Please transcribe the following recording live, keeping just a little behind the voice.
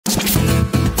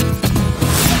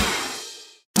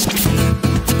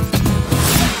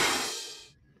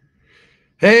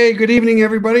Hey, good evening,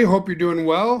 everybody. Hope you're doing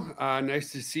well.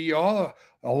 Nice to see you all.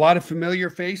 A lot of familiar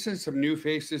faces, some new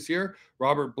faces here.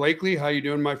 Robert Blakely, how you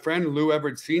doing, my friend? Lou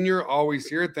Everett Sr., always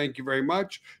here. Thank you very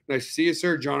much. Nice to see you,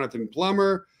 sir. Jonathan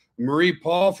Plummer, Marie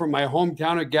Paul from my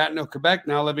hometown of Gatineau, Quebec,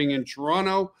 now living in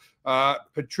Toronto.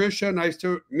 Patricia, nice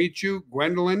to meet you.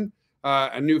 Gwendolyn,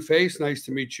 a new face. Nice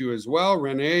to meet you as well.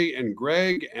 Renee and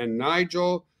Greg and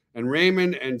Nigel and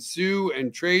Raymond and Sue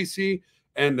and Tracy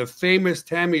and the famous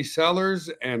Tammy Sellers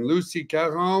and Lucy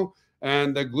Caron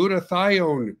and the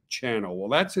glutathione channel. Well,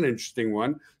 that's an interesting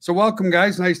one. So welcome,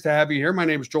 guys. Nice to have you here. My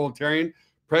name is Joel Therrien,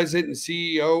 President and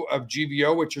CEO of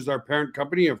GVO, which is our parent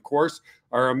company. Of course,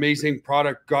 our amazing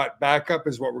product, GotBackup,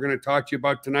 is what we're going to talk to you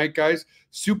about tonight, guys.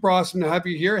 Super awesome to have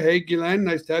you here. Hey, Guylaine,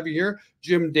 nice to have you here.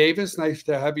 Jim Davis, nice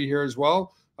to have you here as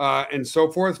well. And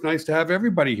so forth. Nice to have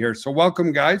everybody here. So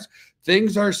welcome, guys.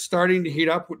 Things are starting to heat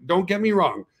up. Don't get me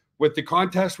wrong. With the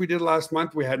contest we did last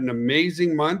month, we had an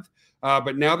amazing month.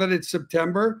 But now that it's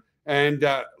September and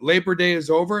Labor Day is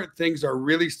over, things are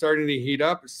really starting to heat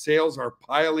up. Sales are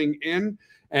piling in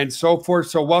and so forth.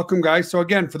 So welcome, guys. So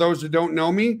again, for those who don't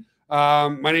know me,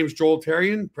 my name is Joel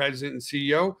Therrien, President and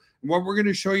CEO. And what we're going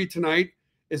to show you tonight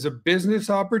is a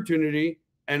business opportunity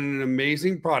and an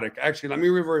amazing product. Actually, let me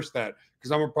reverse that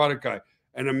because I'm a product guy.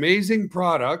 An amazing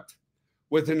product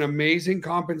with an amazing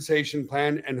compensation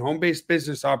plan and home-based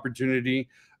business opportunity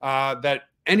that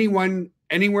anyone,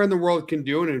 anywhere in the world can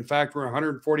do. And in fact, we're in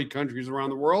 140 countries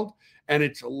around the world, and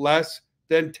it's less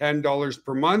than $10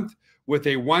 per month with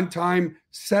a one-time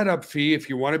setup fee if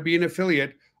you want to be an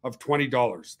affiliate of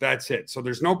 $20. That's it. So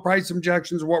there's no price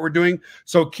objections of what we're doing.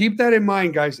 So keep that in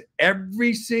mind, guys.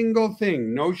 Every single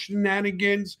thing, no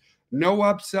shenanigans, no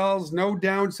upsells, no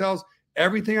downsells.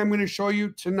 Everything I'm going to show you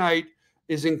tonight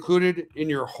is included in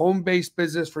your home-based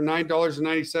business for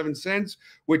 $9.97,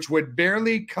 which would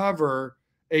barely cover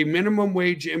a minimum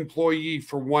wage employee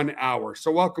for 1 hour. So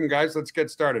welcome, guys. Let's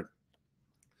get started.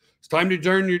 It's time to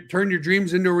turn your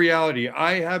dreams into reality.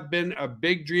 I have been a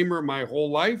big dreamer my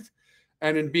whole life.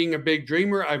 And in being a big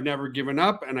dreamer, I've never given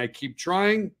up, and I keep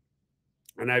trying.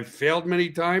 And I've failed many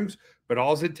times, but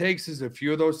all it takes is a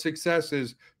few of those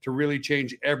successes to really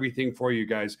change everything for you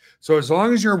guys. So as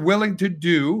long as you're willing to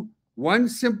do one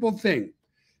simple thing,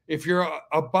 if you're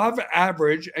above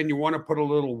average and you want to put a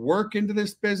little work into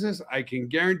this business, I can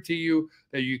guarantee you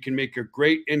that you can make a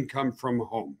great income from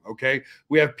home, okay?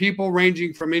 We have people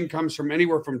ranging from incomes from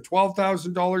anywhere from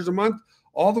 $12,000 a month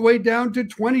all the way down to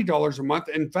 $20 a month.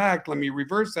 In fact, let me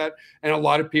reverse that. And a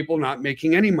lot of people not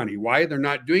making any money. Why? They're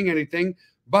not doing anything,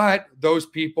 but those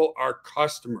people are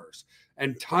customers.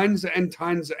 And tons and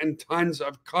tons and tons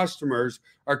of customers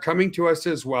are coming to us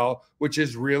as well, which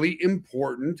is really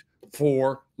important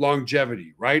for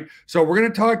longevity, right? So we're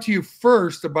going to talk to you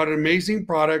first about an amazing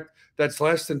product that's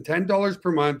less than $10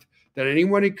 per month that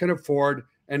anyone can afford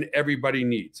and everybody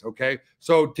needs, okay?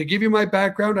 So to give you my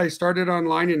background, I started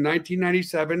online in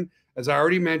 1997, as I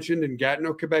already mentioned, in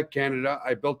Gatineau, Quebec, Canada.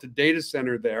 I built a data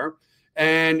center there.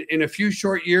 And in a few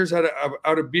short years out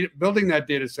of building that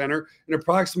data center, in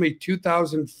approximately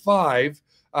 2005,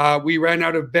 we ran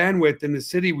out of bandwidth in the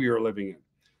city we were living in.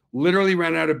 Literally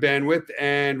ran out of bandwidth,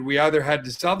 and we either had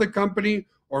to sell the company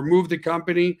or move the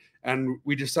company. And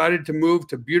we decided to move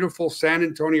to beautiful San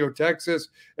Antonio, Texas,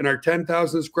 in our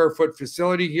 10,000 square foot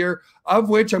facility here, of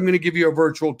which I'm going to give you a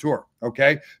virtual tour,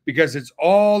 okay? Because it's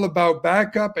all about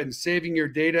backup and saving your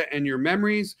data and your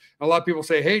memories. A lot of people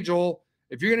say, hey, Joel,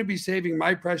 if you're going to be saving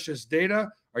my precious data,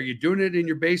 are you doing it in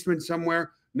your basement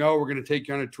somewhere? No, we're going to take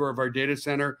you on a tour of our data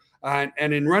center. And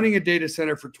in running a data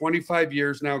center for 25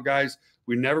 years now, guys,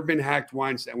 we've never been hacked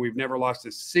once, and we've never lost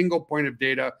a single point of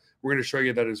data. We're going to show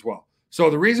you that as well. So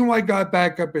the reason why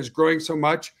GotBackup is growing so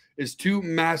much is two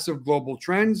massive global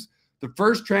trends. The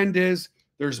first trend is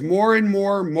there's more and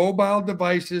more mobile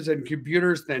devices and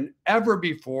computers than ever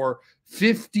before,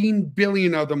 15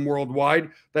 billion of them worldwide.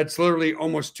 That's literally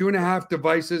almost 2.5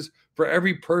 devices for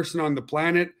every person on the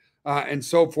planet, and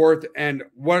so forth. And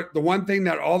the one thing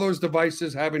that all those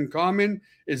devices have in common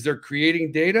is they're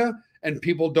creating data, and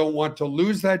people don't want to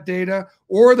lose that data,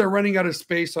 or they're running out of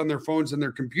space on their phones and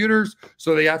their computers,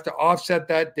 so they have to offset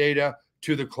that data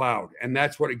to the cloud. And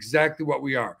that's exactly what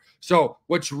we are. So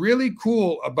what's really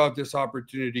cool about this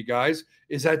opportunity, guys,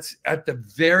 is that's at the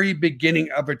very beginning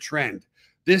of a trend.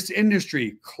 This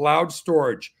industry, cloud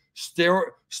storage,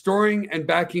 storing and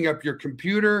backing up your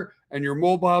computer and your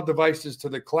mobile devices to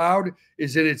the cloud,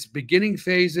 is in its beginning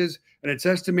phases, and it's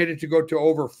estimated to go to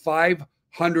over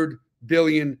 $500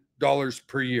 billion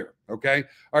per year, okay?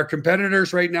 Our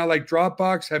competitors right now, like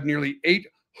Dropbox, have nearly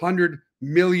 $800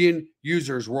 million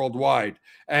users worldwide.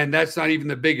 And that's not even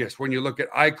the biggest when you look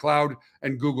at iCloud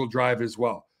and Google Drive as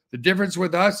well. The difference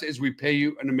with us is we pay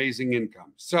you an amazing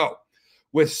income. So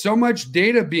with so much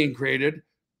data being created,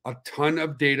 a ton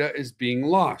of data is being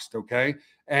lost, okay?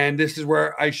 And this is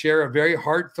where I share a very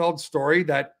heartfelt story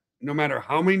that no matter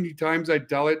how many times I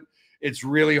tell it, it's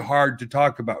really hard to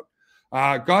talk about.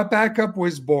 GotBackup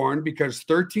was born because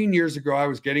 13 years ago, I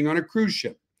was getting on a cruise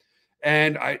ship.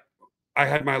 And I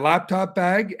had my laptop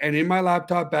bag, and in my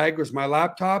laptop bag was my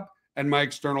laptop and my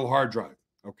external hard drive,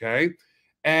 okay?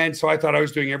 And so I thought I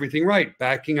was doing everything right,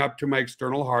 backing up to my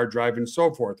external hard drive and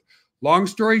so forth. Long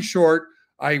story short,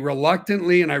 I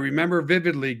reluctantly, and I remember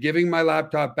vividly, giving my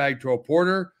laptop bag to a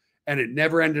porter, and it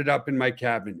never ended up in my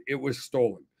cabin. It was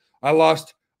stolen. I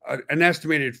lost an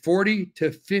estimated 40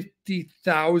 to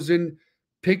 50,000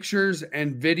 pictures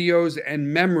and videos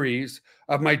and memories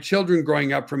of my children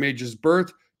growing up from ages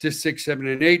birth to 6, 7,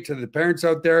 and 8. To the parents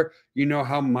out there, you know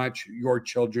how much your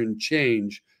children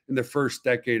change in the first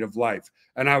decade of life.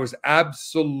 And I was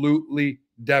absolutely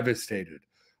devastated.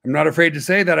 I'm not afraid to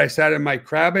say that I sat in my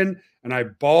cabin and I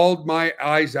bawled my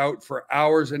eyes out for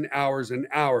hours and hours and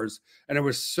hours. And it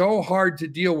was so hard to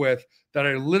deal with that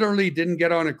I literally didn't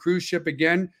get on a cruise ship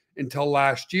again until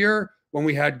last year when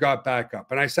we had GotBackup.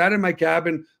 And I sat in my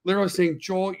cabin literally saying,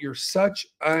 Joel, you're such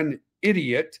an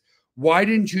idiot. Why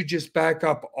didn't you just back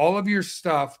up all of your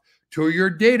stuff to your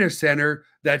data center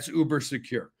that's uber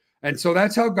secure? And so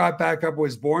that's how GotBackup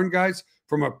was born, guys,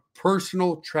 from a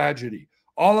personal tragedy.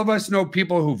 All of us know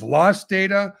people who've lost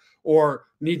data or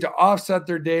need to offset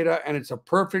their data, and it's a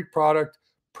perfect product,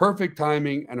 perfect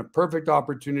timing, and a perfect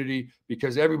opportunity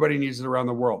because everybody needs it around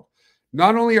the world.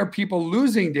 Not only are people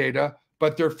losing data,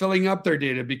 but they're filling up their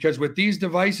data because with these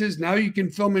devices, now you can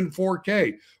film in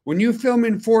 4K. When you film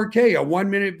in 4K, a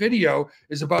 1-minute video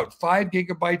is about 5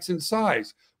 gigabytes in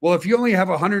size. Well, if you only have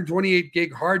a 128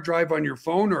 gig hard drive on your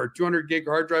phone or a 200 gig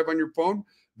hard drive on your phone,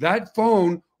 that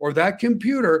phone or that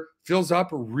computer fills up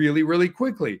really, really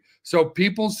quickly. So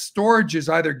people's storage is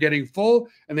either getting full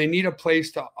and they need a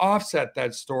place to offset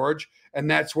that storage. And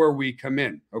that's where we come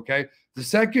in, okay? The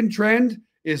second trend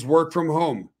is work from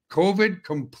home. COVID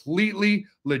completely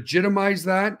legitimized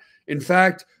that. In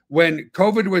fact, when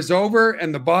COVID was over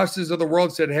and the bosses of the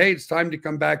world said, hey, it's time to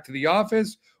come back to the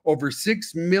office, over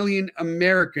 6 million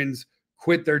Americans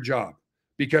quit their job.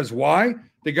 Because why?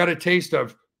 They got a taste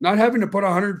of not having to put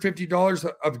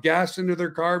 $150 of gas into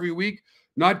their car every week,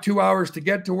 not 2 hours to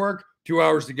get to work, 2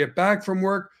 hours to get back from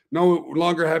work, no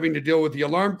longer having to deal with the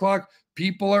alarm clock.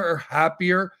 People are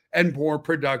happier and more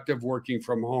productive working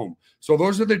from home. So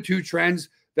those are the two trends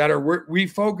that we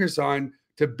focus on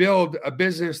to build a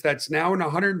business that's now in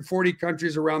 140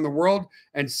 countries around the world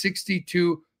and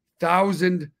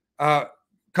 62,000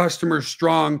 customers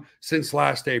strong since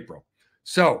last April.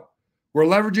 So we're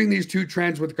leveraging these two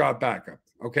trends with GotBackup.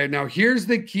 Okay, now here's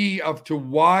the key to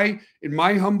why, in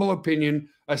my humble opinion,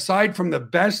 aside from the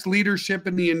best leadership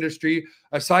in the industry,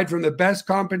 aside from the best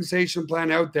compensation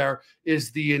plan out there,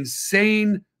 is the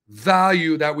insane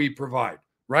value that we provide,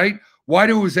 right? Why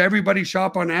does everybody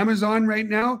shop on Amazon right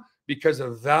now? Because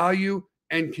of value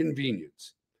and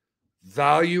convenience.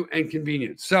 Value and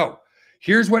convenience. So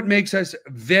here's what makes us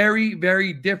very,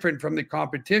 very different from the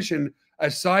competition,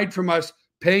 aside from us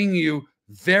paying you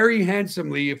very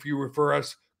handsomely if you refer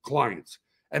us clients.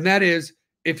 And that is,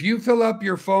 if you fill up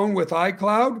your phone with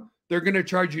iCloud, they're going to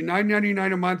charge you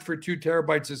 $9.99 a month for 2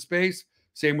 terabytes of space.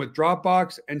 Same with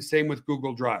Dropbox and same with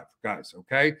Google Drive, guys,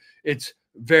 okay? It's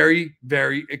very,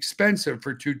 very expensive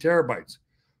for 2 terabytes.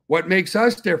 What makes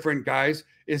us different, guys,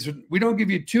 is we don't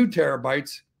give you 2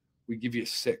 terabytes, we give you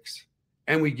 6.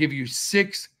 And we give you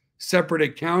 6 separate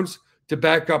accounts to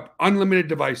back up unlimited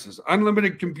devices,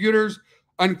 unlimited computers,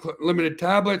 unlimited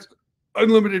tablets,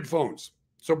 unlimited phones.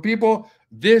 So people,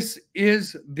 this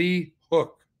is the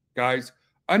hook, guys.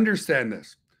 Understand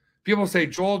this. People say,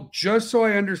 Joel, just so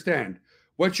I understand,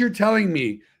 what you're telling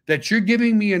me that you're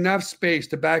giving me enough space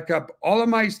to back up all of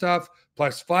my stuff,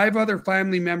 plus 5 other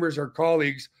family members or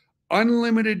colleagues,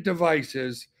 unlimited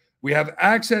devices. We have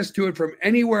access to it from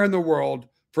anywhere in the world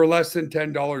for less than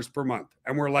 $10 per month.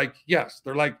 And we're like, yes.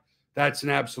 They're like, that's an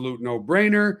absolute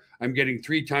no-brainer. I'm getting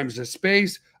 3 times the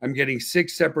space. I'm getting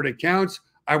 6 separate accounts.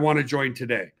 I want to join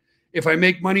today. If I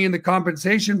make money in the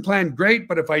compensation plan, great.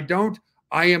 But if I don't,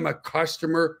 I am a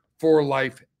customer for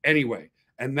life anyway.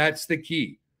 And that's the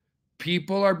key.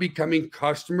 People are becoming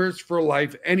customers for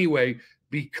life anyway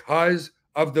because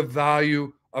of the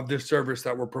value of the service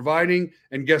that we're providing.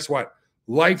 And guess what?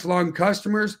 Lifelong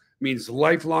customers, means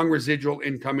lifelong residual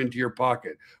income into your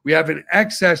pocket. We have an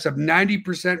excess of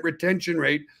 90% retention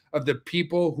rate of the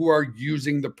people who are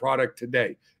using the product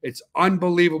today. It's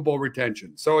unbelievable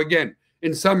retention. So again,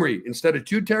 in summary, instead of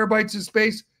 2 terabytes of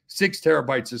space, 6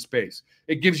 terabytes of space.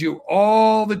 It gives you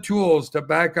all the tools to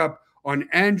back up on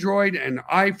Android and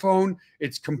iPhone.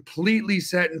 It's completely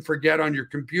set and forget on your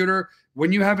computer.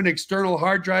 When you have an external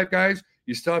hard drive, guys,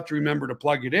 you still have to remember to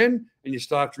plug it in, and you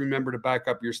still have to remember to back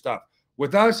up your stuff.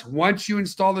 With us, once you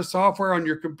install the software on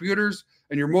your computers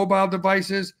and your mobile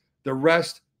devices, the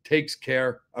rest takes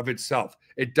care of itself.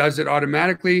 It does it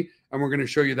automatically, and we're going to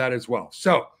show you that as well.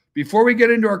 So before we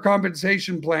get into our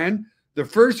compensation plan, the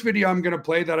first video I'm going to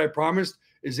play that I promised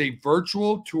is a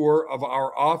virtual tour of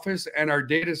our office and our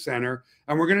data center.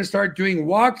 And we're going to start doing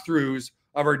walkthroughs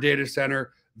of our data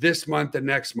center this month and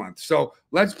next month. So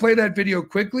let's play that video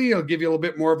quickly. It'll give you a little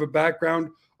bit more of a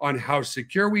background on how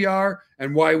secure we are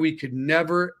and why we could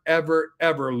never, ever,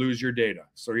 ever lose your data.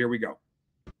 So here we go.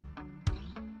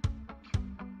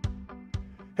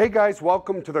 Hey guys,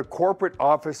 welcome to the corporate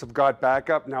office of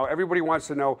GotBackup. Now everybody wants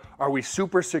to know, are we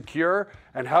super secure?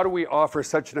 And how do we offer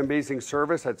such an amazing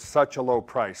service at such a low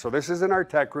price? So this is in our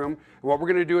tech room. And what we're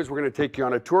gonna do is we're gonna take you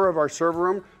on a tour of our server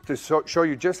room to show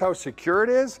you just how secure it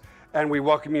is, and we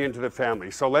welcome you into the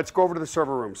family. So let's go over to the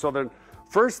server room. So the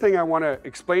first thing I wanna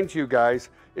explain to you guys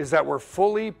is that we're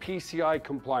fully PCI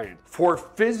compliant. For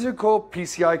physical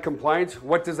PCI compliance,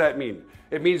 what does that mean?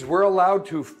 It means we're allowed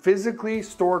to physically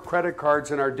store credit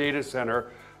cards in our data center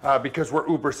because we're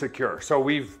uber secure. So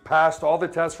we've passed all the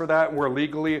tests for that, and we're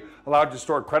legally allowed to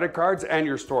store credit cards and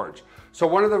your storage. So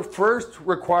one of the first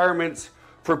requirements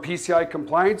for PCI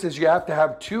compliance is you have to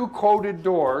have 2 coded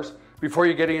doors before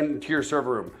you get into your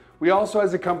server room. We also,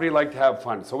 as a company, like to have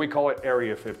fun, so we call it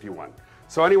Area 51.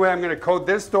 So anyway, I'm gonna code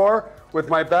this door with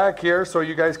my back here so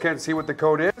you guys can't see what the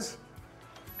code is.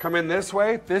 Come in this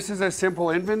way. This is a simple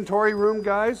inventory room,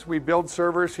 guys. We build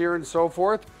servers here and so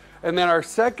forth. And then our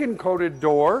second coded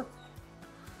door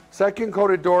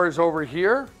is over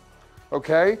here,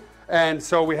 okay? And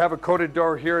so we have a coded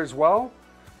door here as well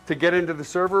to get into the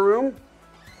server room.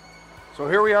 So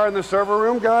here we are in the server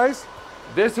room, guys.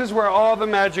 This is where all the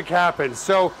magic happens.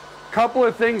 So a couple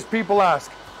of things people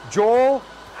ask. Joel,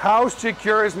 how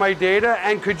secure is my data,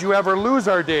 and could you ever lose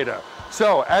our data?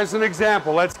 So as an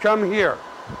example, let's come here.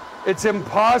 It's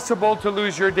impossible to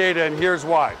lose your data, and here's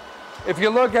why. If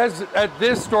you look at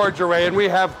this storage array, and we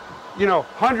have,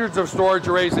 hundreds of storage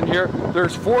arrays in here,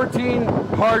 there's 14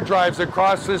 hard drives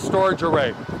across this storage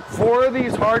array. 4 of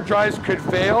these hard drives could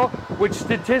fail, which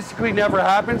statistically never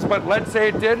happens, but let's say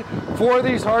it did. 4 of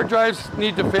these hard drives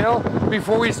need to fail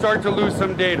before we start to lose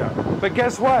some data. But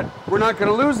guess what? We're not going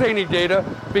to lose any data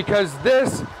because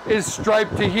this is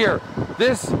striped to here.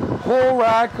 This whole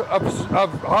rack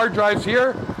of hard drives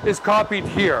here is copied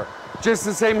here. Just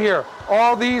the same here.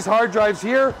 All these hard drives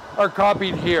here are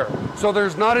copied here. So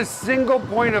there's not a single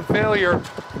point of failure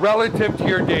relative to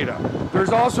your data. There's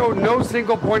also no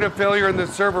single point of failure in the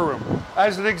server room.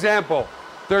 As an example,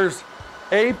 there's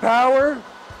A power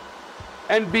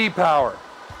and B power.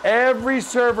 Every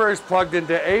server is plugged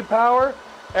into A power.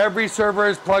 Every server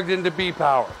is plugged into B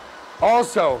power.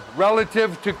 Also,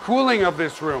 relative to cooling of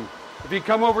this room, if you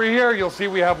come over here, you'll see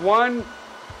we have 1,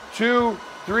 2,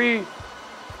 3,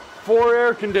 4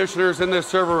 air conditioners in this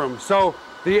server room. So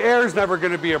the air is never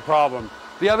going to be a problem.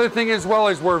 The other thing as well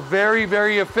is we're very,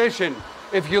 very efficient.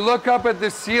 If you look up at the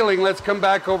ceiling, let's come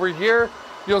back over here,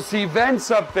 you'll see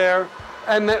vents up there,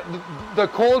 and the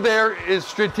cold air is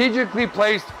strategically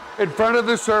placed in front of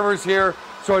the servers here,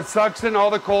 so it sucks in all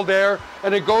the cold air,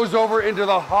 and it goes over into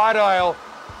the hot aisle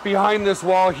behind this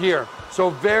wall here. So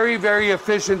very, very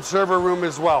efficient server room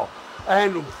as well.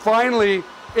 And finally,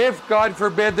 if God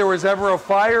forbid there was ever a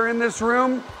fire in this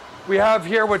room, we have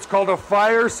here what's called a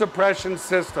fire suppression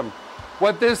system.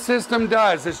 What this system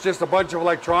does, it's just a bunch of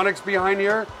electronics behind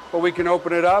here, but we can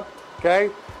open it up,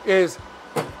 okay, is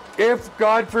if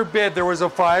God forbid there was a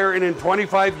fire, and in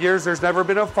 25 years there's never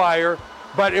been a fire,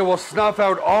 but it will snuff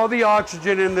out all the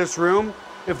oxygen in this room.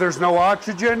 If there's no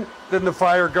oxygen, then the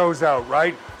fire goes out,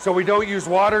 right? So we don't use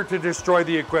water to destroy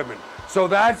the equipment. So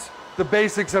that's the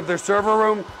basics of the server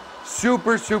room.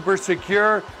 Super, super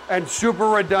secure and super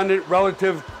redundant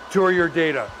relative to your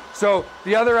data. So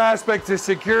the other aspect of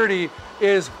security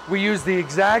is we use the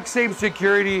exact same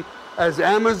security as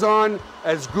Amazon,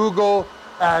 as Google,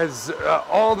 as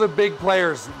all the big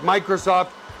players, Microsoft.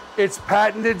 It's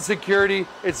patented security.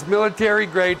 It's military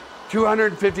grade,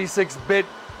 256-bit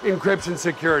encryption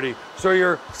security. So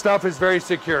your stuff is very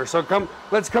secure. So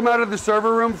let's come out of the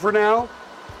server room for now.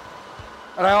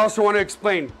 And I also want to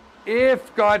explain,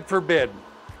 if God forbid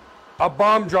a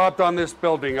bomb dropped on this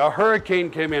building, a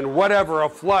hurricane came in, whatever, a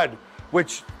flood,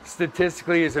 which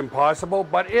statistically is impossible.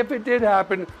 But if it did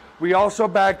happen, we also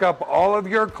back up all of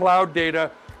your cloud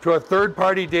data to a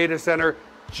third-party data center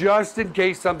just in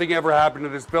case something ever happened to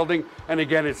this building. And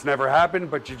again, it's never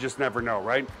happened, but you just never know,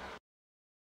 right?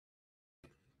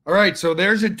 All right, so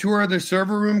there's a tour of the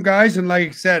server room, guys. And like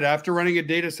I said, after running a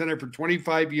data center for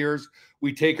 25 years,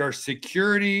 we take our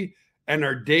security and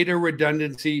our data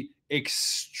redundancy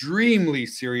extremely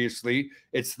seriously.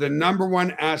 It's the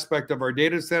 #1 aspect of our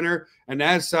data center. And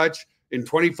as such, in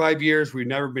 25 years, we've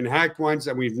never been hacked once,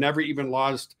 and we've never even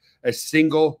lost a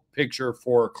single picture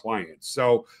for clients.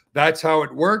 So that's how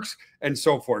it works and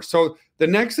so forth. So the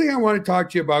next thing I want to talk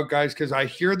to you about, guys, because I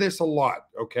hear this a lot,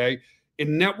 okay?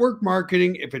 In network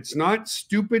marketing, if it's not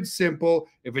stupid simple,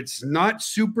 if it's not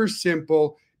super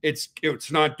simple, it's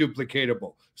not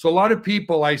duplicatable. So a lot of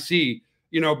people I see,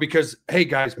 because, hey,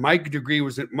 guys, my degree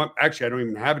was actually, I don't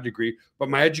even have a degree, but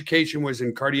my education was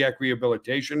in cardiac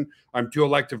rehabilitation. I'm 2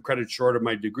 elective credits short of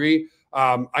my degree.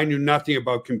 I knew nothing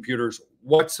about computers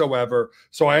whatsoever.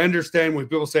 So I understand when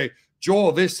people say,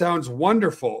 Joel, this sounds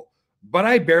wonderful, but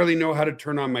I barely know how to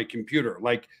turn on my computer.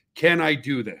 Like, can I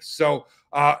do this? So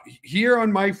here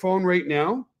on my phone right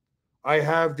now, I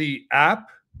have the app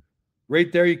right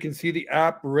there. You can see the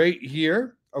app right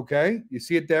here. Okay, you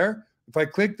see it there? If I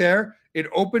click there, it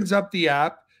opens up the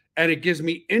app and it gives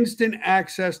me instant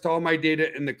access to all my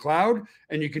data in the cloud.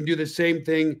 And you can do the same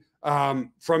thing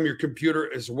from your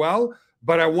computer as well.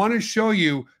 But I want to show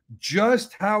you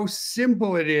just how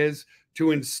simple it is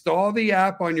to install the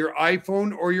app on your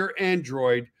iPhone or your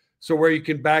Android, so where you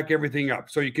can back everything up.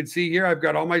 So you can see here, I've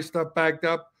got all my stuff backed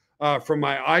up from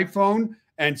my iPhone.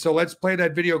 And so let's play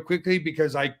that video quickly,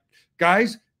 because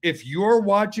guys, if you're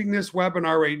watching this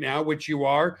webinar right now, which you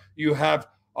are, you have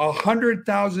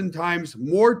 100,000 times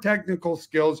more technical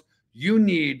skills you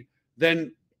need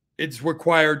than it's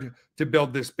required to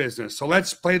build this business. So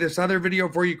let's play this other video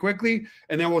for you quickly,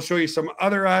 and then we'll show you some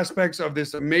other aspects of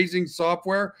this amazing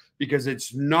software, because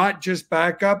it's not just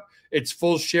backup, it's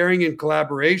full sharing and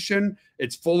collaboration,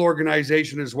 it's full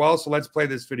organization as well. So let's play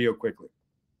this video quickly.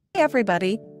 Hey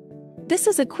everybody, this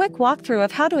is a quick walkthrough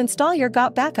of how to install your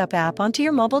GotBackup app onto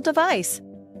your mobile device.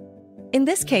 In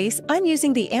this case, I'm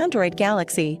using the Android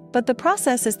Galaxy, but the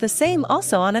process is the same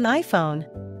also on an iPhone.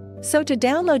 So to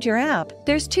download your app,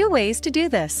 there's 2 ways to do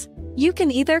this. You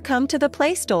can either come to the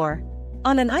Play Store.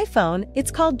 On an iPhone, it's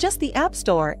called just the App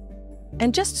Store,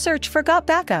 and just search for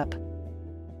GotBackup.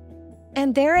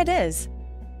 And there it is.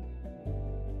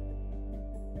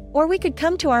 Or we could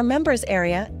come to our members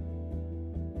area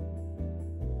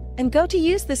and go to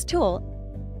use this tool,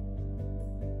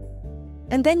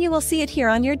 and then you will see it here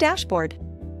on your dashboard.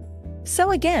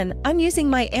 So again, I'm using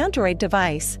my Android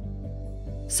device.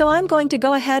 So I'm going to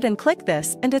go ahead and click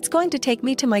this, and it's going to take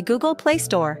me to my Google Play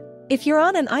Store. If you're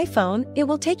on an iPhone, it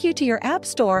will take you to your App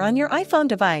Store on your iPhone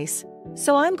device.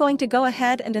 So I'm going to go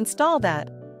ahead and install that.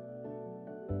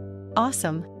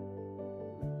 Awesome.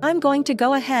 I'm going to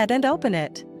go ahead and open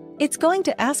it. It's going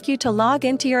to ask you to log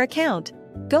into your account.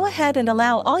 Go ahead and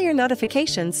allow all your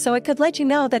notifications so it could let you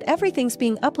know that everything's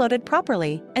being uploaded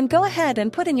properly, and go ahead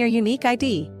and put in your unique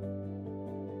ID.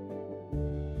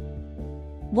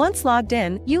 Once logged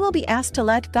in, you will be asked to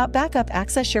let GotBackup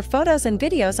access your photos and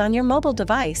videos on your mobile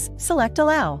device. Select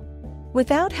Allow.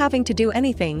 Without having to do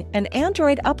anything, an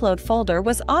Android upload folder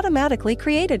was automatically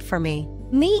created for me.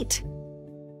 Neat!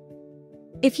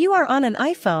 If you are on an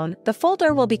iPhone, the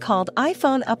folder will be called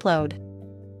iPhone Upload.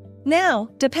 Now,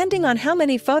 depending on how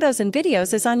many photos and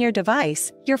videos is on your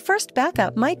device, your first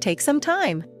backup might take some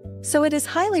time. So it is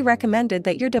highly recommended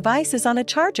that your device is on a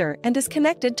charger and is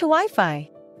connected to Wi-Fi.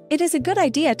 It is a good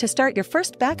idea to start your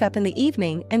first backup in the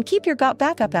evening and keep your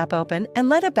GotBackup app open and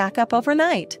let it back up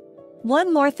overnight.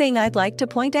 One more thing I'd like to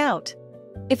point out.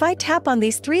 If I tap on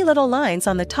these 3 little lines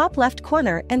on the top left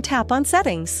corner and tap on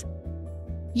Settings,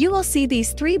 you will see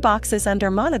these 3 boxes under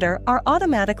Monitor are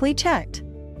automatically checked.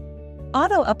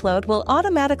 Auto Upload will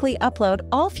automatically upload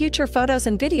all future photos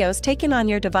and videos taken on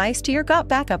your device to your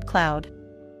GotBackup cloud.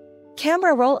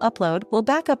 Camera Roll Upload will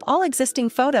back up all existing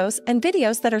photos and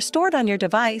videos that are stored on your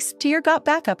device to your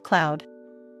GotBackup cloud.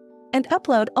 And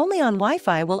Upload only on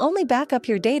Wi-Fi will only back up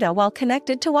your data while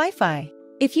connected to Wi-Fi.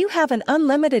 If you have an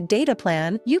unlimited data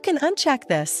plan, you can uncheck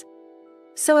this.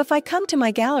 So if I come to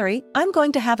my gallery, I'm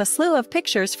going to have a slew of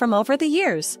pictures from over the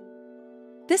years.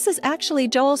 This is actually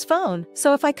Joel's phone,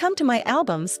 so if I come to my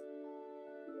albums,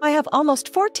 I have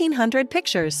almost 1,400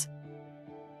 pictures.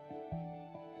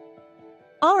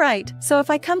 Alright, so if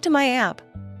I come to my app,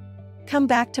 come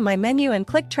back to my menu and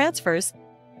click Transfers,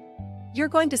 you're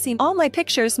going to see all my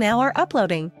pictures now are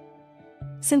uploading.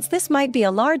 Since this might be a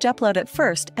large upload at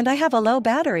first and I have a low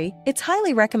battery, it's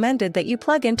highly recommended that you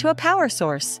plug into a power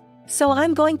source. So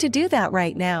I'm going to do that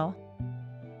right now.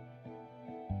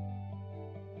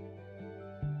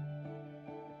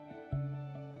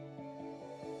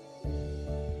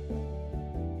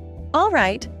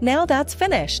 Alright, now that's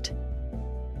finished.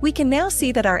 We can now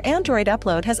see that our Android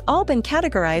upload has all been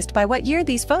categorized by what year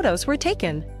these photos were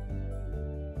taken.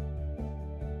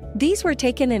 These were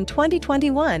taken in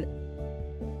 2021.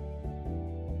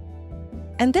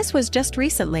 And this was just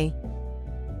recently.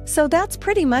 So that's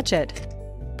pretty much it.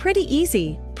 Pretty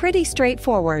easy, pretty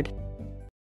straightforward.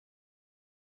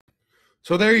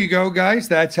 So there you go, guys.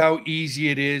 That's how easy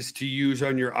it is to use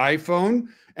on your iPhone.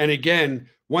 And again,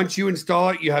 once you install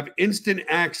it, you have instant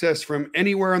access from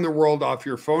anywhere in the world off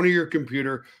your phone or your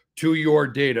computer to your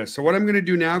data. So what I'm going to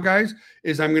do now, guys,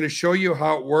 is I'm going to show you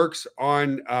how it works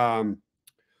on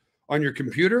your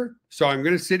computer. So I'm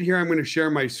going to sit here. I'm going to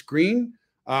share my screen.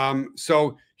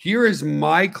 So here is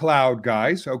my cloud,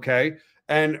 guys. Okay.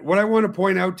 And what I want to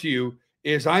point out to you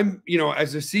is I'm,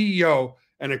 as a CEO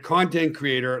and a content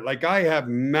creator, like I have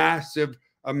massive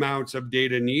amounts of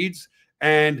data needs,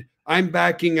 and I'm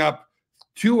backing up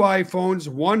 2 iPhones,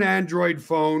 1 Android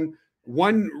phone,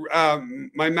 one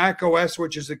my Mac OS,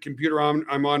 which is the computer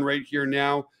I'm on right here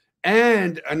now,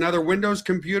 and another Windows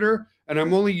computer, and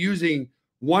I'm only using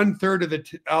 1/3 of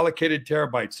the allocated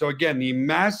terabytes. So again, the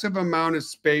massive amount of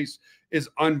space is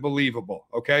unbelievable.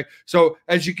 Okay. So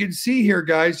as you can see here,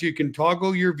 guys, you can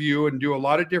toggle your view and do a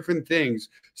lot of different things.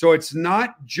 So it's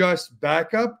not just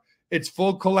backup, it's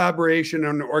full collaboration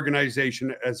and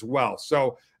organization as well.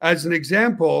 So as an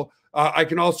example, I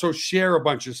can also share a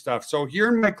bunch of stuff. So here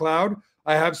in my cloud,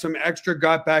 I have some extra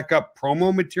GotBackup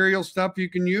promo material stuff you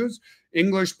can use: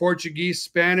 English, Portuguese,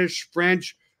 Spanish,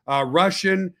 French,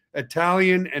 Russian,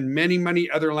 Italian, and many, many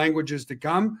other languages to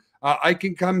come. I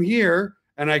can come here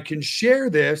and I can share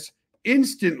this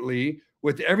instantly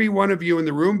with every one of you in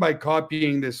the room by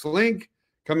copying this link,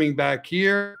 coming back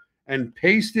here and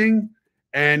pasting.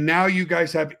 And now you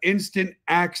guys have instant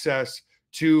access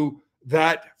to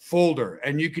that folder.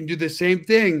 And you can do the same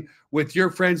thing with your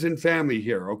friends and family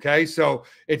here. Okay. So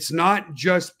it's not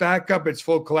just backup, it's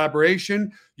full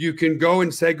collaboration. You can go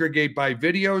and segregate by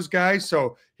videos, guys.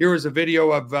 So here is a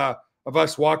video of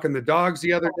us walking the dogs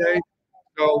the other day.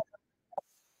 So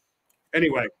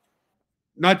anyway,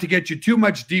 not to get you too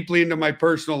much deeply into my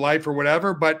personal life or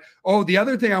whatever, but the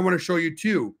other thing I want to show you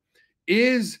too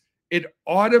is it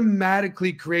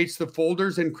automatically creates the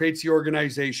folders and creates the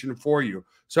organization for you.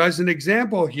 So as an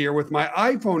example here with my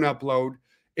iPhone upload,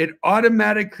 it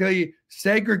automatically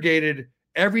segregated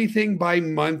everything by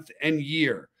month and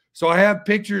year. So I have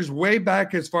pictures way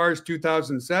back as far as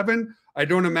 2007. I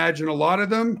don't imagine a lot of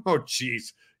them. Oh,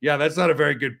 geez. Yeah, that's not a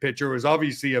very good picture. It was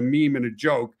obviously a meme and a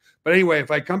joke. But anyway,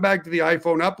 if I come back to the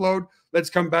iPhone upload, let's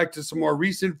come back to some more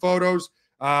recent photos.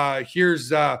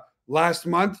 Here's last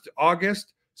month,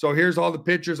 August. So here's all the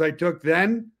pictures I took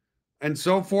then and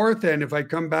so forth. And if I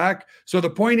come back, so the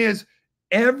point is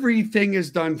everything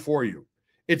is done for you.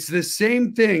 It's the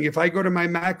same thing. If I go to my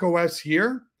Mac OS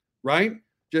here, right?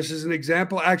 Just as an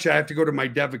example, actually, I have to go to my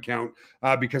dev account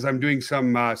because I'm doing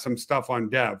some stuff on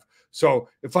dev. So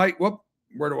if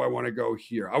where do I want to go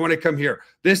here? I want to come here.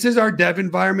 This is our dev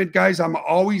environment, guys. I'm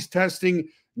always testing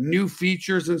new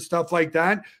features and stuff like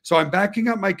that. So I'm backing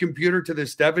up my computer to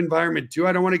this dev environment too.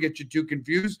 I don't want to get you too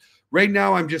confused. Right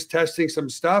now, I'm just testing some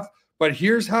stuff, but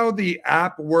here's how the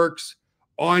app works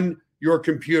on your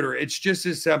computer. It's just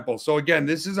as simple. So again,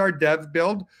 this is our dev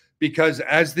build because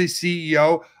as the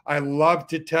CEO, I love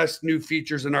to test new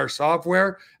features in our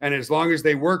software. And as long as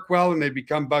they work well and they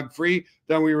become bug-free,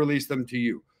 then we release them to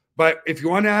you. But if you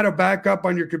want to add a backup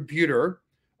on your computer,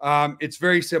 it's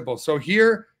very simple. So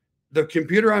here, the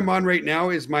computer I'm on right now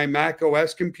is my Mac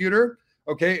OS computer.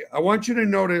 Okay, I want you to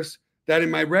notice that in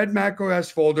my red Mac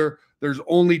OS folder, there's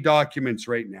only documents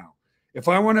right now. If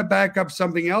I want to back up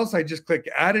something else, I just click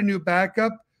add a new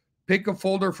backup, pick a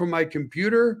folder from my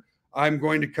computer. I'm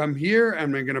going to come here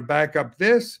and I'm going to back up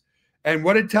this. And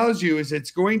what it tells you is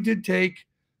it's going to take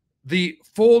the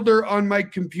folder on my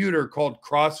computer called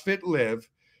CrossFit Live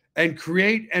and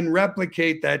create and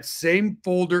replicate that same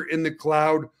folder in the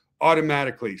cloud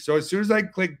automatically. So as soon as I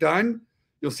click done,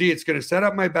 you'll see it's going to set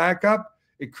up my backup.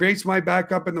 It creates my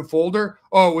backup in the folder.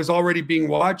 Oh, it was already being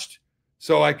watched.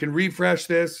 So I can refresh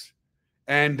this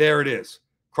and there it is.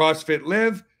 CrossFit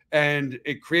Live, and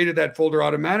it created that folder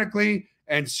automatically.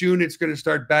 And soon it's going to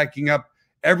start backing up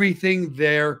everything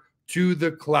there to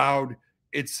the cloud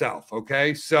itself.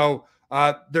 Okay. So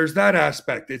there's that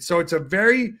aspect. It's a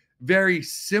very, very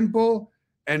simple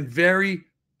and very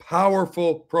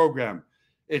powerful program.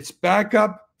 It's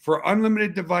backup for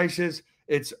unlimited devices.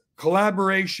 It's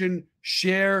collaboration,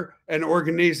 share, and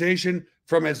organization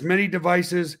from as many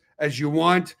devices as you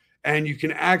want. And you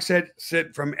can access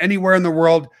it from anywhere in the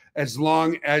world as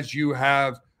long as you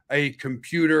have a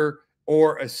computer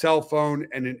or a cell phone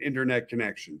and an internet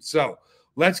connection. So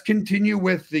let's continue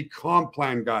with the comp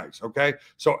plan, guys. Okay.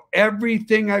 So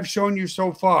everything I've shown you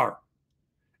so far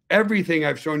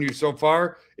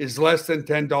is less than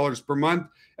 $10 per month.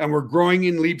 And we're growing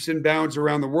in leaps and bounds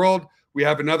around the world. We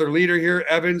have another leader here,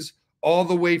 Evans, all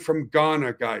the way from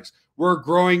Ghana, guys. We're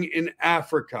growing in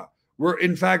Africa.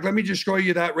 In fact, let me just show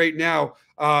you that right now.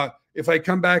 If I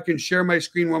come back and share my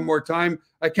screen one more time,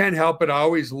 I can't help it. I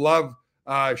always love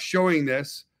showing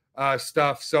this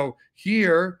stuff. So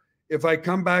here, if I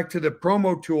come back to the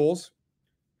promo tools,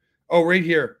 right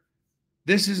here.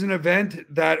 This is an event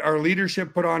that our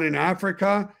leadership put on in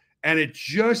Africa, and it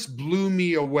just blew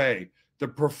me away. The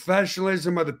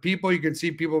professionalism of the people. You can see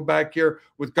people back here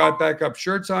with GotBackup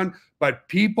shirts on, but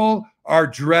people are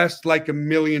dressed like $1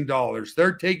 million.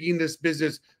 They're taking this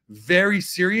business very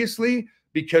seriously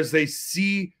because they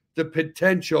see the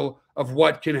potential of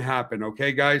what can happen.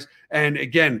 Okay, guys? And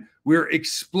again, we're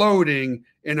exploding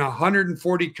in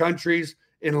 140 countries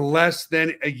in less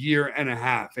than a year and a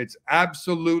half. It's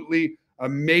absolutely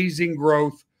amazing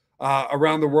growth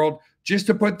around the world. Just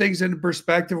to put things into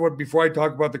perspective, before I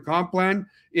talk about the comp plan,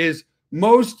 is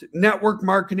most network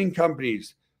marketing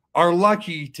companies are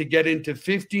lucky to get into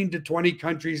 15 to 20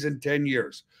 countries in 10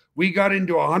 years. We got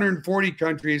into 140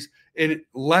 countries in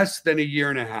less than a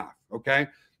year and a half, okay?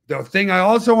 The thing I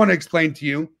also want to explain to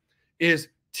you is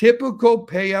typical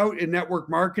payout in network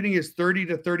marketing is 30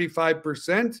 to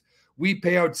 35%. We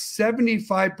pay out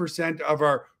 75% of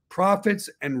our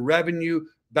profits and revenue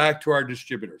back to our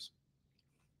distributors.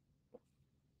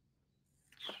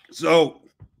 So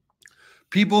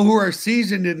people who are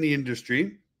seasoned in the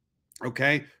industry,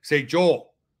 okay, say,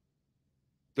 Joel,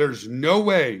 there's no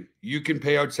way you can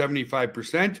pay out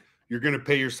 75%. You're going to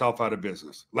pay yourself out of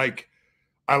business. Like,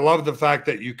 I love the fact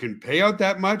that you can pay out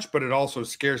that much, but it also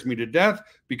scares me to death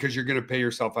because you're going to pay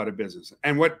yourself out of business.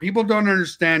 And what people don't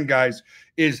understand, guys,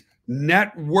 is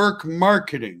network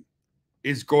marketing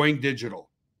is going digital.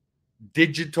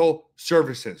 Digital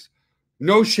services.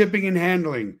 No shipping and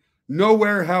handling. No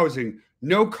warehousing.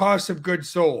 No cost of goods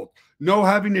sold. No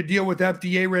having to deal with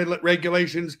FDA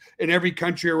regulations in every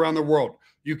country around the world.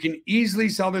 You can easily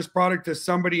sell this product to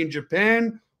somebody in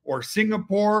Japan or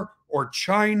Singapore or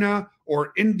China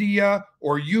or India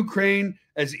or Ukraine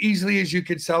as easily as you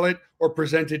could sell it or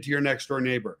present it to your next door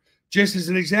neighbor. Just as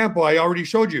an example, I already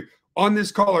showed you on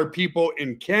this call are people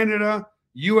in Canada,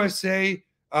 USA,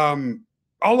 all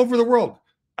over the world,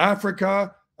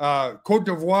 Africa, Cote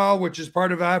d'Ivoire, which is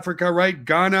part of Africa, right?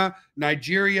 Ghana,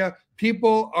 Nigeria.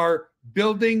 People are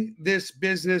building this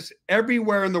business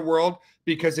everywhere in the world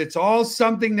because it's all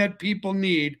something that people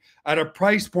need at a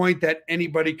price point that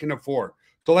anybody can afford.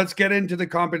 So let's get into the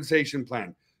compensation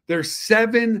plan. There's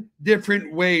 7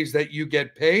 different ways that you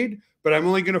get paid, but I'm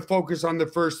only going to focus on the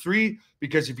first 3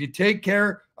 because if you take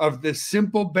care of the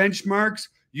simple benchmarks,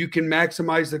 you can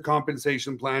maximize the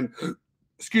compensation plan,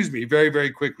 excuse me, very,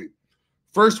 very quickly.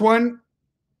 First one,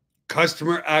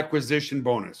 customer acquisition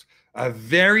bonus, a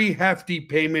very hefty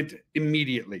payment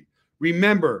immediately.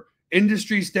 Remember,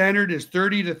 industry standard is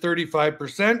 30 to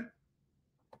 35%.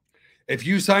 If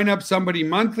you sign up somebody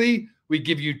monthly, we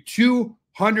give you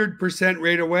 200%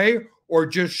 right away or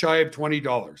just shy of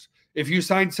 $20. If you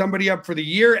sign somebody up for the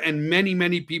year, and many,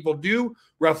 many people do,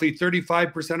 roughly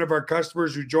 35% of our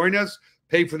customers who join us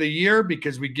pay for the year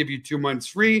because we give you 2 months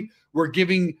free. We're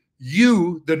giving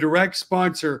you, the direct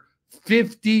sponsor,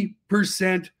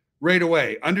 50% right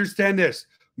away. Understand this.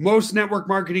 Most network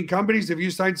marketing companies, if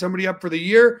you sign somebody up for the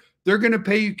year, they're going to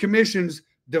pay you commissions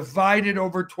divided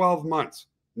over 12 months,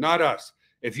 not us.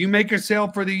 If you make a sale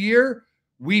for the year,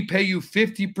 we pay you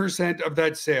 50% of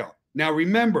that sale. Now,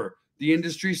 remember, the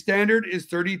industry standard is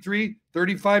 33,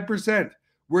 35%.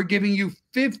 We're giving you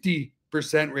 50%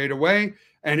 right away.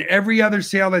 And every other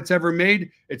sale that's ever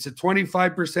made, it's a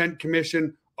 25%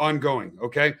 commission ongoing.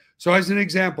 Okay. So as an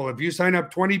example, if you sign up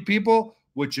 20 people,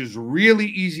 which is really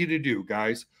easy to do,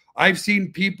 guys, I've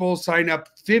seen people sign up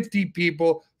 50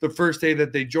 people the first day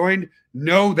that they joined.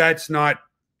 No, that's not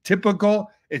typical.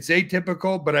 It's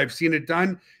atypical, but I've seen it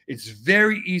done. It's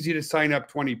very easy to sign up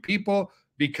 20 people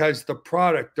because the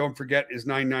product, don't forget, is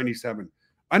 $9.97.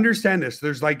 Understand this.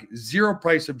 There's like 0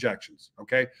 price objections.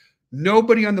 Okay.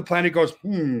 Nobody on the planet goes,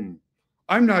 I'm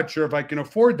not sure if I can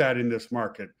afford that in this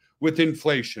market with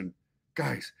inflation.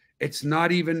 Guys, It's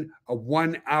not even a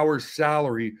 1 hour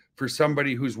salary for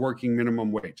somebody who's working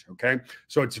minimum wage. Okay.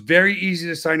 So it's very easy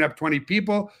to sign up 20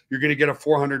 people. You're going to get a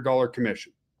 $400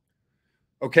 commission.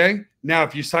 Okay. Now,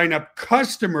 if you sign up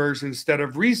customers instead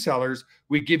of resellers,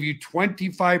 we give you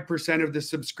 25% of the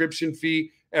subscription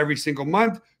fee every single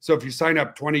month. So if you sign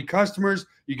up 20 customers,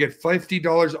 you get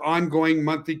 $50 ongoing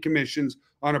monthly commissions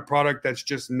on a product that's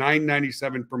just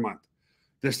 $9.97 per month.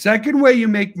 The second way you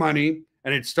make money,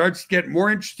 and it starts to get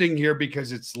more interesting here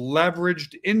because it's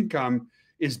leveraged income,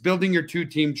 is building your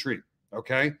 2-team tree.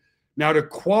 Okay. Now, to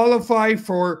qualify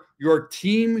for your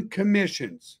team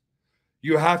commissions,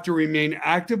 you have to remain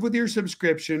active with your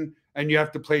subscription, and you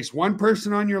have to place one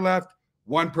person on your left,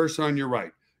 one person on your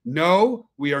right. No,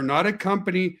 we are not a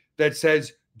company that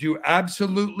says do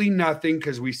absolutely nothing,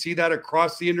 because we see that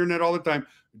across the internet all the time.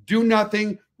 Do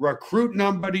nothing, recruit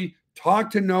nobody, talk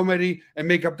to nobody, and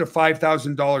make up to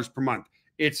 $5,000 per month.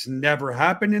 It's never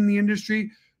happened in the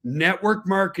industry. Network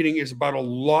marketing is about a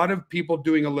lot of people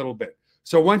doing a little bit.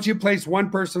 So once you place one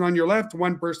person on your left,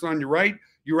 one person on your right,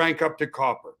 you rank up to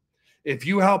copper. If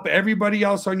you help everybody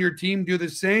else on your team do the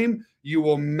same, you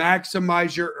will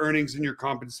maximize your earnings in your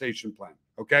compensation plan.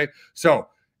 Okay. So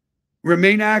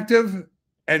remain active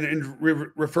and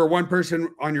refer one person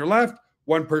on your left,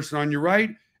 one person on your right,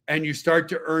 and you start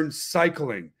to earn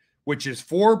cycling, which is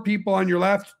 4 people on your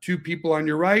left, 2 people on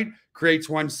your right, creates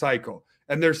one cycle.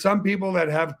 And there's some people that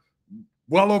have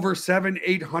well over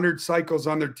 700-800 cycles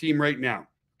on their team right now.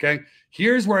 Okay.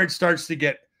 Here's where it starts to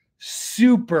get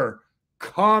super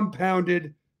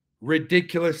compounded,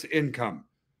 ridiculous income.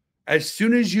 As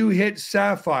soon as you hit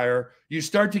Sapphire, you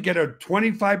start to get a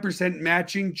 25%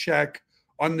 matching check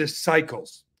on the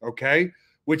cycles. Okay.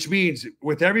 Which means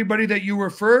with everybody that you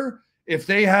refer, if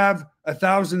they have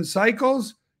 1,000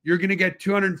 cycles, you're going to get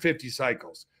 250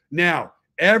 cycles. Now,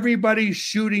 everybody's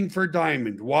shooting for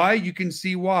diamond. Why? You can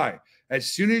see why. As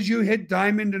soon as you hit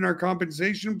diamond in our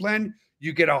compensation plan,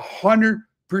 you get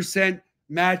 100%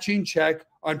 matching check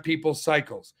on people's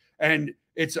cycles. And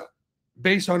it's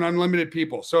based on unlimited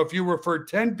people. So if you refer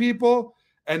 10 people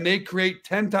and they create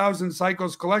 10,000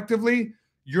 cycles collectively,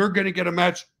 you're going to get a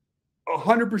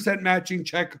 100% matching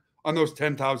check on those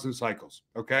 10,000 cycles.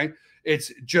 Okay.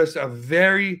 It's just a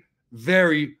very,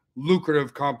 very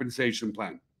lucrative compensation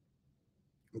plan.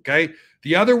 Okay.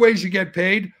 The other ways you get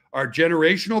paid are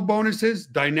generational bonuses,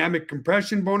 dynamic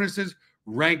compression bonuses,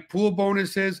 rank pool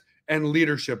bonuses, and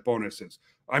leadership bonuses.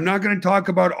 I'm not going to talk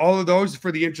about all of those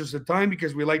for the interest of time,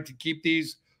 because we like to keep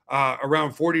these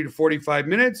around 40 to 45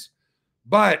 minutes.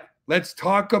 But let's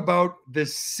talk about the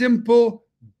simple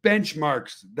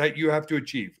benchmarks that you have to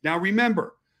achieve. Now,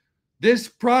 remember, this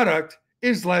product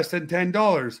is less than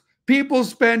 $10. People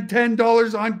spend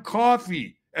 $10 on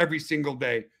coffee every single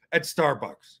day at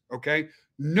Starbucks. Okay.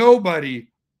 Nobody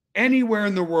anywhere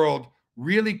in the world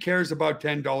really cares about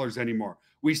 $10 anymore.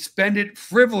 We spend it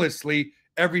frivolously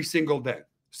every single day.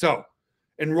 So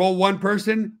enroll one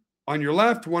person on your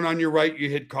left, one on your right, you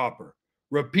hit copper.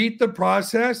 Repeat the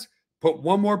process. Put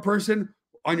one more person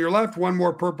on your left, one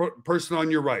more person on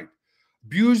your right.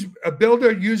 Build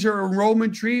a user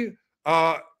enrollment tree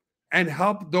and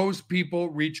help those people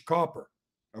reach copper.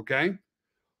 Okay.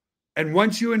 And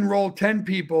once you enroll 10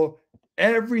 people,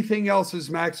 everything else is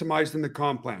maximized in the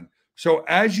comp plan. So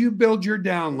as you build your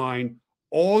downline,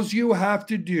 all you have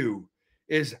to do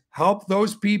is help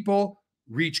those people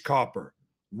reach copper.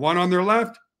 One on their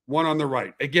left, one on the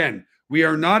right. Again, we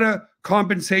are not a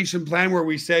compensation plan where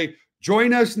we say,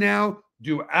 join us now,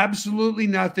 do absolutely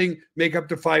nothing, make up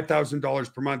to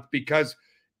 $5,000 per month, because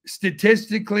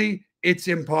statistically, it's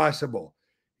impossible.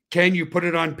 Can you put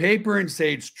it on paper and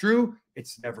say it's true?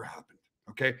 It's never happened.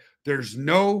 Okay. There's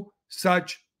no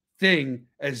such thing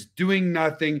as doing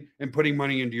nothing and putting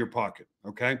money into your pocket.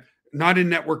 Okay. Not in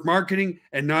network marketing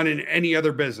and not in any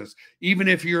other business. Even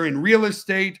if you're in real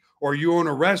estate or you own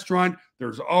a restaurant,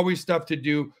 there's always stuff to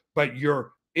do, but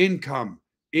your income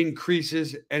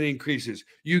increases and increases.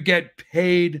 You get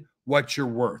paid what you're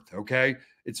worth. Okay.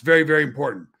 It's very, very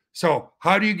important. So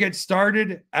how do you get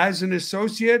started as an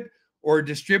associate or a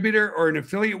distributor or an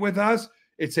affiliate with us?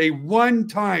 It's a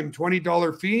one-time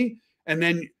 $20 fee. And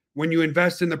then when you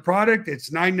invest in the product, it's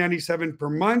 $9.97 per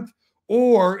month.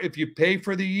 Or if you pay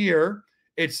for the year,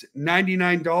 it's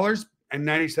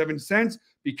 $99.97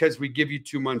 because we give you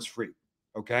 2 months free.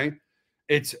 Okay.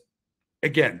 It's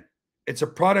a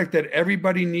product that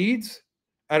everybody needs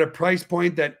at a price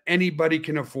point that anybody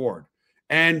can afford.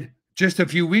 And just a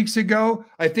few weeks ago,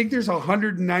 I think there's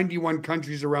 191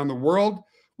 countries around the world.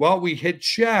 Well, we hit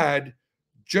Chad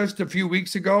just a few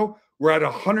weeks ago. We're at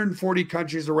 140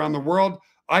 countries around the world.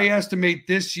 I estimate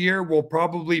this year will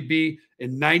probably be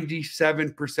in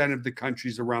 97% of the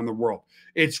countries around the world.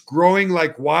 It's growing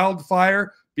like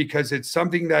wildfire because it's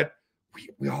something that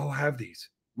we all have these.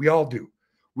 We all do.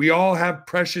 We all have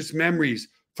precious memories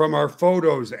from our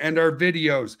photos and our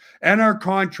videos and our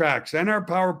contracts and our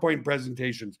PowerPoint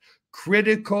presentations.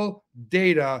 Critical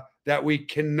data that we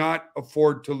cannot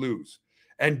afford to lose.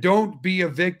 And don't be a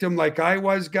victim like I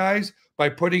was, guys, by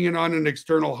putting it on an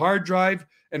external hard drive,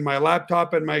 and my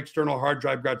laptop and my external hard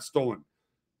drive got stolen.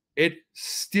 It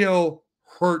still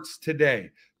hurts today.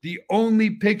 The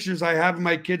only pictures I have of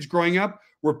my kids growing up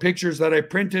were pictures that I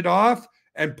printed off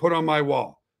and put on my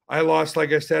wall. I lost,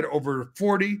 like I said, over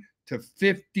 40 to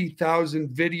 50,000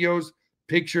 videos,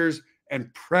 pictures,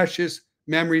 and precious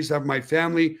memories of my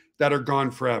family that are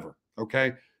gone forever.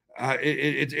 Okay.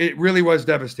 It really was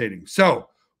devastating. So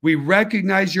we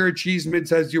recognize your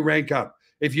achievements as you rank up.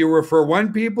 If you refer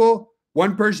one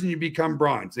person, you become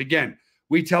bronze. Again,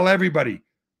 we tell everybody,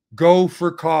 go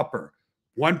for copper.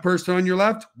 One person on your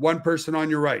left, one person on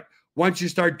your right. Once you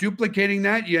start duplicating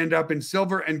that, you end up in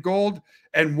silver and gold.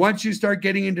 And once you start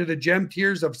getting into the gem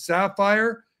tiers of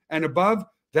sapphire and above,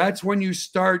 that's when you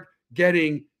start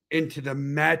getting into the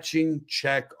matching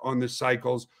check on the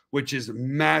cycles, which is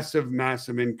massive,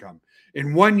 massive income.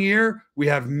 In 1 year, we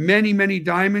have many, many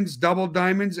diamonds, double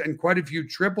diamonds, and quite a few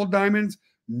triple diamonds.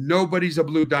 Nobody's a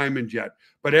blue diamond yet,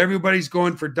 but everybody's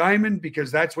going for diamond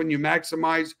because that's when you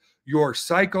maximize your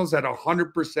cycles at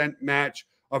 100% match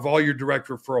of all your direct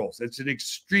referrals. It's an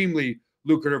extremely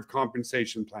lucrative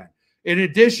compensation plan. In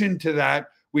addition to that,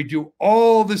 we do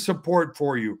all the support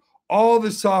for you, all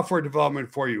the software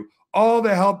development for you, all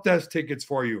the help desk tickets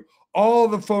for you, all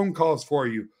the phone calls for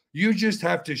you. You just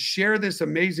have to share this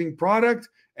amazing product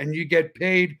and you get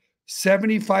paid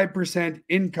 75%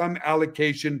 income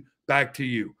allocation back to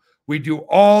you. We do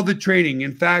all the training.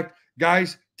 In fact,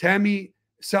 guys, Tammy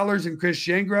Sellers and Chris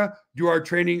Shangra do our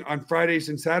training on Fridays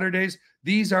and Saturdays.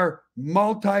 These are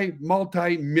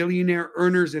multi-millionaire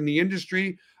earners in the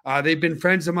industry. They've been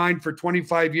friends of mine for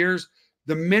 25 years.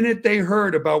 The minute they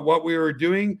heard about what we were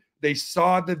doing, they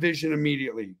saw the vision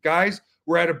immediately. Guys,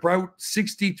 we're at about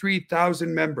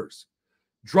 63,000 members.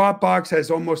 Dropbox has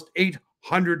almost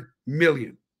 800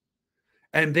 million.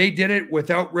 And they did it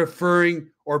without referring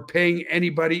or paying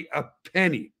anybody a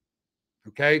penny.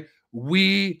 Okay?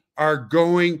 We are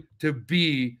going to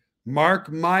be, mark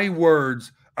my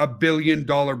words, a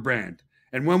billion-dollar brand.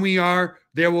 And when we are,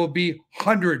 there will be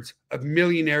hundreds of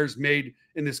millionaires made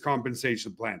in this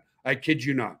compensation plan. I kid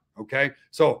you not. Okay?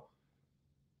 So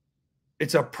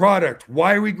it's a product.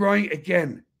 Why are we growing?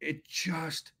 Again, it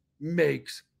just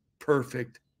makes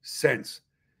perfect sense.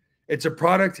 It's a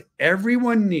product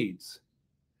everyone needs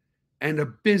and a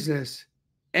business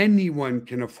anyone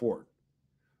can afford.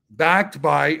 Backed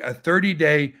by a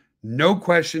 30-day, no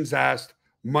questions asked,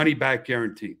 money back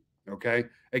guarantee. Okay?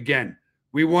 Again,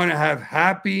 we want to have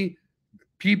happy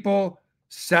people,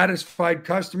 satisfied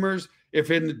customers. If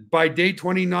by day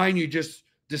 29 you just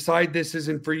decide this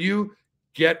isn't for you,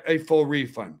 get a full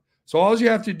refund. So all you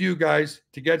have to do, guys,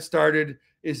 to get started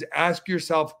is ask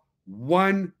yourself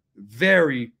one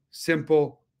very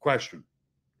simple question.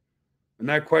 And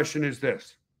that question is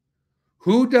this: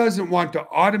 who doesn't want to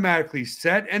automatically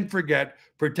set and forget,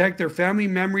 protect their family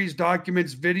memories,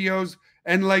 documents, videos,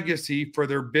 and legacy for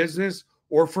their business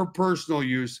or for personal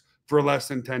use for less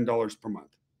than $10 per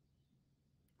month?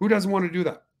 Who doesn't want to do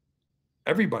that?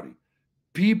 Everybody.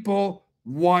 People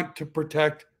want to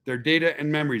protect their data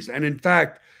and memories. And in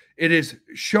fact, it is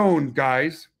shown,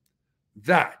 guys,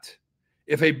 that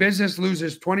if a business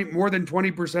loses more than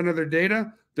 20% of their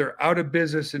data, they're out of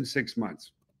business in 6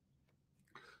 months.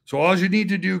 So all you need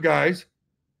to do, guys,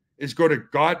 is go to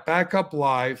GotBackup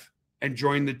Live and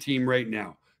join the team right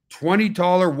now.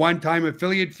 $20 one-time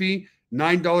affiliate fee,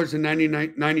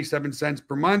 $9.97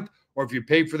 per month, or if you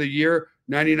pay for the year,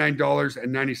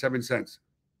 $99.97.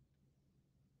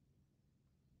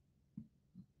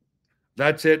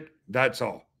 That's it. That's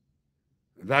all.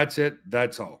 That's it.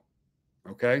 That's all.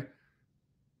 Okay?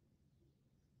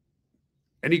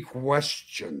 Any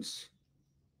questions?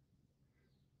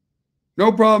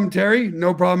 No problem, Terry.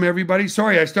 No problem, everybody.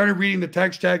 Sorry, I started reading the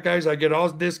text chat, guys. I get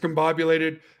all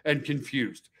discombobulated and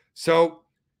confused. So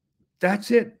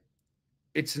that's it.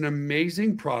 It's an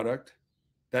amazing product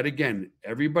that, again,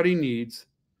 everybody needs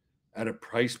at a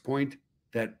price point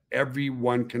that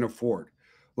everyone can afford.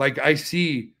 Like, I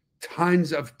see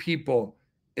tons of people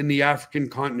in the African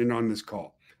continent on this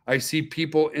call. I see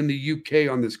people in the UK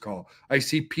on this call. I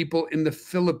see people in the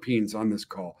Philippines on this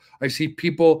call. I see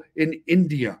people in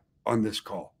India on this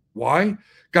call. Why?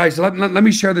 Guys, let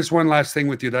me share this one last thing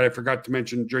with you that I forgot to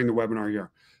mention during the webinar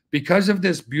here. Because of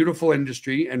this beautiful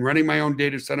industry and running my own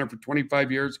data center for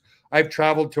 25 years, I've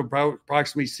traveled to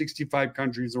approximately 65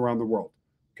 countries around the world.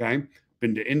 Okay.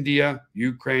 Been to India,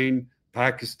 Ukraine,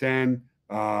 Pakistan,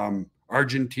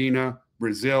 Argentina,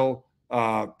 Brazil,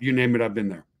 you name it, I've been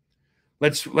there.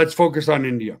 Let's focus on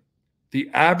India. The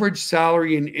average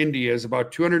salary in India is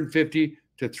about $250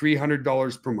 to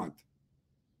 $300 per month.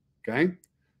 Okay.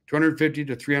 $250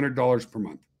 to $300 per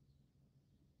month.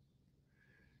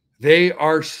 They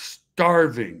are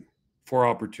starving for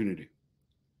opportunity.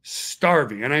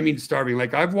 Starving. And I mean starving.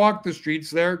 Like, I've walked the streets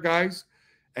there, guys,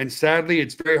 and sadly,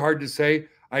 it's very hard to say.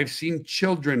 I've seen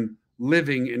children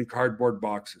living in cardboard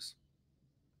boxes.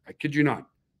 I kid you not.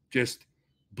 Just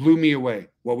blew me away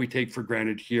what we take for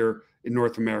granted here in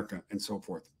North America and so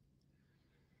forth.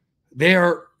 They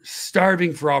are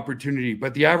starving for opportunity,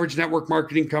 but the average network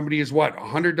marketing company is what?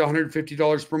 $100 to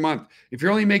 $150 per month. If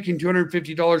you're only making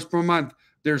 $250 per month,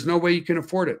 there's no way you can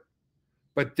afford it.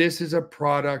 But this is a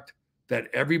product that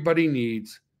everybody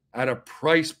needs at a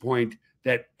price point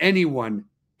that anyone,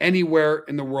 anywhere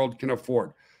in the world can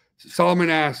afford. Solomon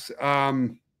asks,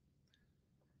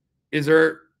 is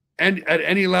there, and at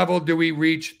any level, do we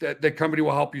reach that the company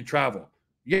will help you travel?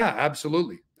 Yeah,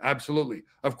 absolutely. Absolutely.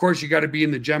 Of course, you got to be in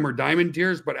the gem or diamond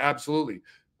tiers, but absolutely.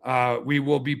 We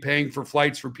will be paying for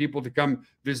flights for people to come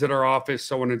visit our office,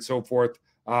 so on and so forth.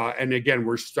 And again,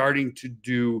 we're starting to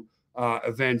do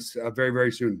events very,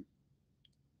 very soon.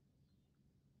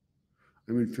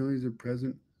 I'm in Philly as a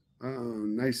present. Oh,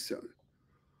 nice.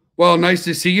 Well, nice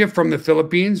to see you from the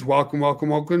Philippines. Welcome, welcome,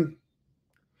 welcome.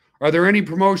 Are there any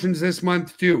promotions this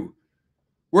month too?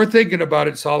 We're thinking about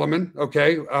it, Solomon.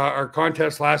 Okay. Our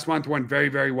contest last month went very,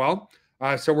 very well.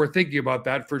 So we're thinking about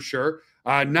that for sure.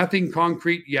 Nothing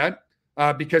concrete yet.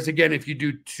 Because again, if you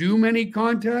do too many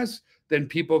contests, then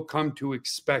people come to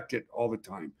expect it all the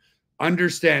time.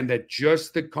 Understand that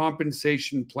just the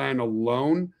compensation plan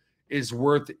alone is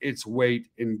worth its weight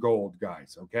in gold,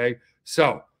 guys. Okay.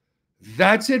 So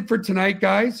that's it for tonight,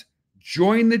 guys.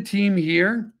 Join the team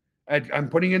here. I'm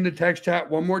putting in the text chat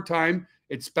one more time.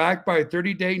 It's backed by a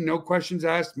 30-day, no questions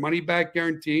asked, money back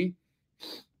guarantee.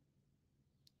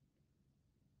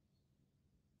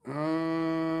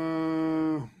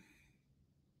 I'll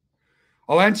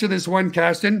answer this one,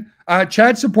 Caston.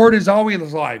 Chat support is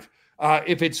always live.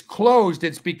 If it's closed,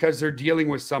 it's because they're dealing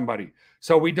with somebody.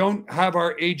 So we don't have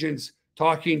our agents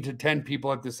talking to 10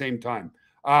 people at the same time.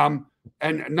 And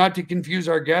not to confuse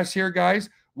our guests here, guys,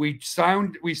 we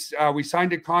signed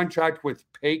a contract with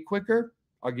Pay Quicker.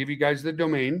 I'll give you guys the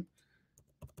domain.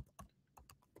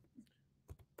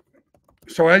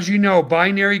 So as you know,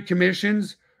 binary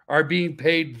commissions are being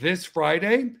paid this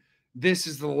Friday. This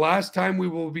is the last time we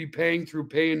will be paying through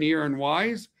Payoneer and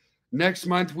Wise. Next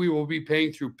month, we will be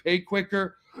paying through Pay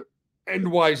Quicker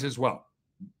and Wise as well.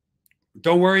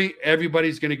 Don't worry,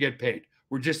 everybody's going to get paid.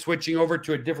 We're just switching over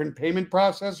to a different payment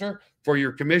processor for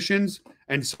your commissions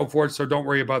and so forth. So don't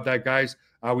worry about that, guys.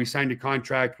 We signed a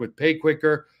contract with Pay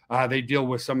Quicker. They deal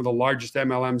with some of the largest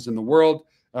MLMs in the world.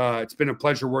 It's been a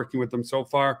pleasure working with them so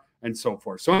far and so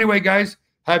forth. So anyway, guys,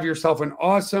 have yourself an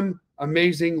awesome,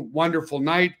 amazing, wonderful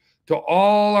night. To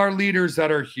all our leaders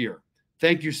that are here,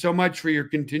 thank you so much for your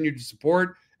continued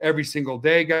support every single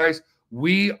day, guys.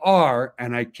 We are,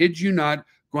 and I kid you not,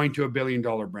 going to $1 billion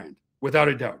brand, without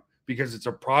a doubt, because it's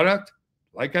a product,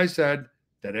 like I said,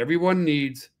 that everyone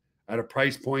needs at a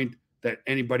price point that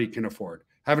anybody can afford.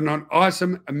 Have an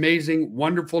awesome, amazing,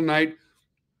 wonderful night.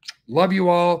 Love you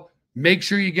all. Make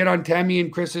sure you get on Tammy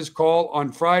and Chris's call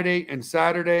on Friday and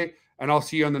Saturday, and I'll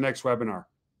see you on the next webinar.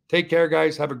 Take care,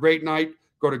 guys. Have a great night.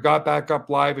 Go to GotBackup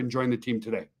Live and join the team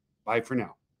today. Bye for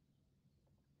now.